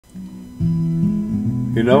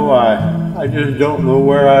You know, I just don't know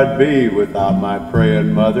where I'd be without my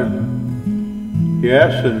praying mother.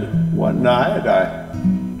 Yes, and one night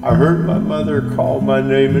I heard my mother call my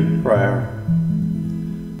name in prayer.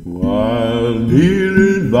 While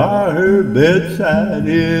kneeling by her bedside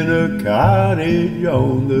in a cottage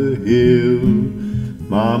on the hill,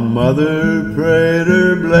 my mother prayed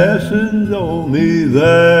her blessings on me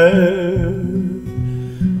there.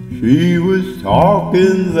 She was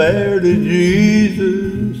talking there to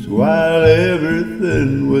Jesus while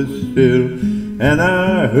everything was still, and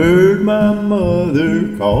I heard my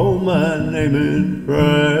mother call my name in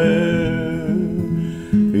prayer.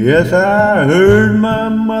 Yes, I heard my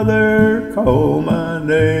mother call my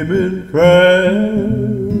name in prayer.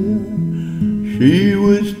 She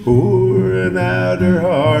was pouring out her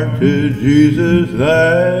heart to Jesus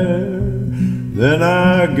there. Then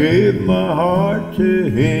I gave my heart to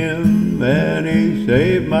Him, and He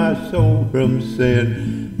saved my soul from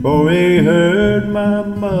sin. For He heard my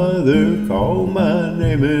mother call my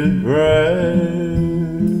name in prayer.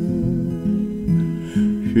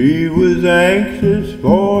 She was anxious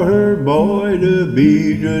for her boy to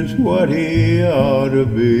be just what he ought to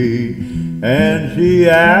be, and she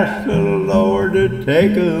asked the Lord to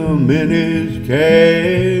take him in His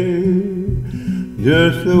care.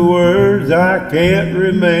 Just the words I can't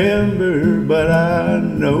remember, but I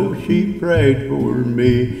know she prayed for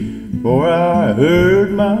me, for I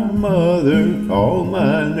heard my mother call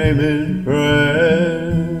my name in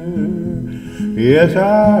prayer. Yes,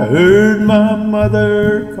 I heard my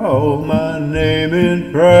mother call my name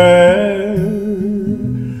in prayer.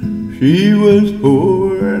 She was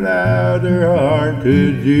pouring out her heart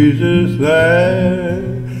to Jesus there.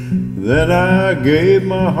 Then I gave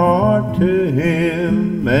my heart to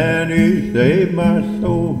Him, and He saved my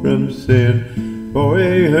soul from sin. For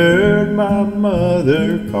He heard my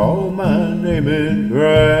mother call my name in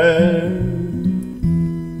prayer.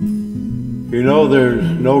 You know, there's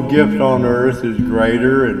no gift on earth is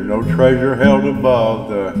greater, and no treasure held above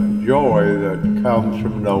the joy that comes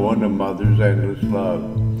from knowing a mother's endless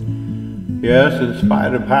love. Yes, in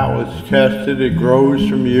spite of how it's tested, it grows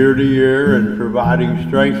from year to year, and providing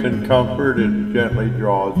strength and comfort, it gently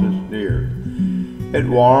draws us near. It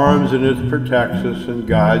warms and it protects us and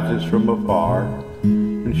guides us from afar,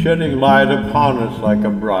 and shedding light upon us like a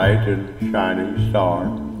bright and shining star.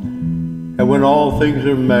 And when all things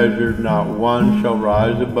are measured, not one shall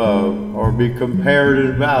rise above or be compared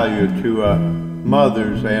in value to a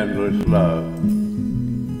mother's endless love.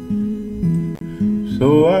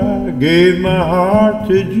 So I gave my heart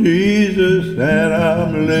to Jesus, and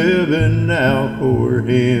I'm living now for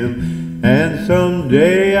Him. And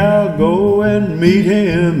someday I'll go and meet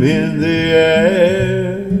Him in the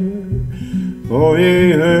air. For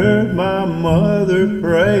He heard my mother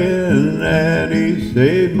praying, and He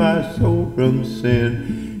saved my soul from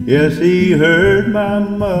sin. Yes, He heard my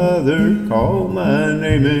mother call my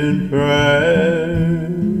name in prayer.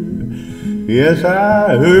 Yes,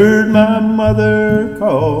 I heard my mother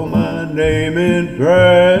call my name in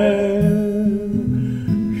prayer.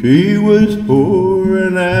 She was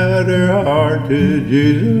pouring out her heart to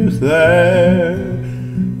Jesus there.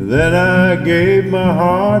 Then I gave my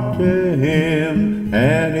heart to Him,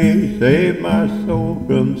 and He saved my soul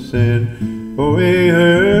from sin. For He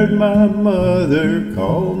heard my mother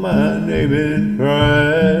call my name in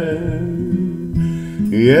prayer.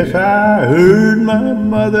 Yes, I heard my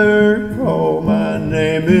mother call my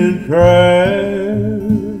name in prayer.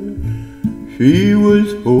 She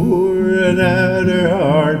was pouring out her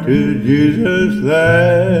heart to Jesus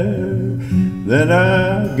there. Then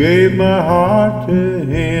I gave my heart to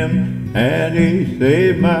Him, and He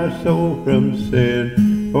saved my soul from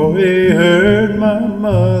sin. For He heard my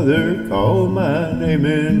mother call my name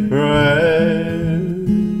in prayer.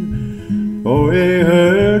 For He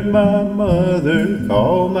heard my mother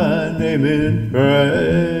call my name in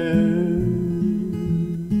prayer.